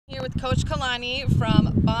Here with Coach Kalani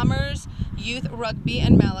from Bombers, Youth Rugby,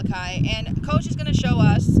 and Malachi. And Coach is going to show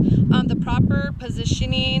us the proper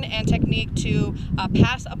positioning and technique to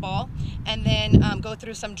pass a ball, and then go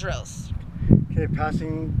through some drills. Okay,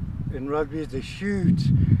 passing in rugby is a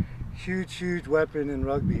huge weapon in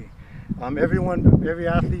rugby. Every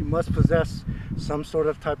athlete must possess some sort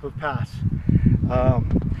of type of pass.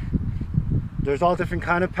 There's all different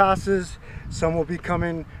kind of passes. Some will be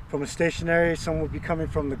coming from a stationary, some will be coming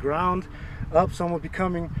from the ground up, some will be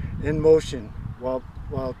coming in motion while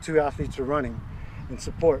two athletes are running in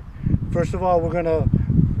support. First of all, we're going to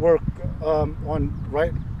work on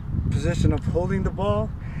right position of holding the ball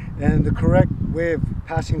and the correct way of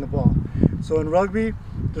passing the ball. So in rugby,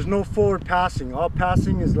 there's no forward passing. All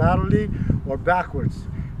passing is laterally or backwards.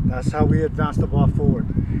 That's how we advance the ball forward.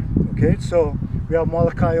 Okay, so we have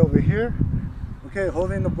Malachi over here. Okay,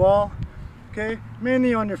 holding the ball. Okay,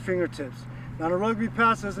 mainly on your fingertips. Now the rugby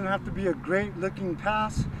pass doesn't have to be a great looking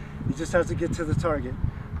pass. It just has to get to the target.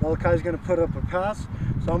 Malachi is going to put up a pass,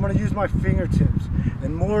 so I'm going to use my fingertips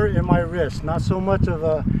and more in my wrist. Not so much of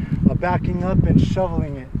a backing up and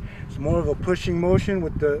shoveling it. It's more of a pushing motion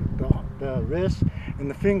with the wrist and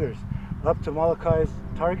the fingers up to Malachi's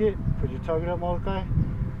target. Put your target up, Malachi.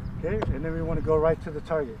 Okay, and then we want to go right to the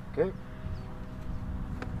target. Okay.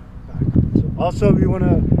 So also, we want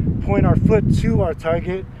to point our foot to our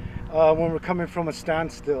target when we're coming from a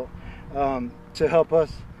standstill to help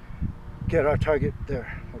us get our target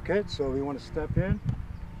there. Okay, so we want to step in,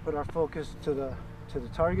 put our focus to the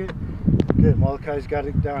target. Good, Malachi's got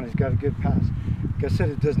it down. He's got a good pass. Like I said,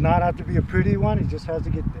 it does not have to be a pretty one. He just has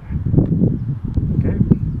to get there.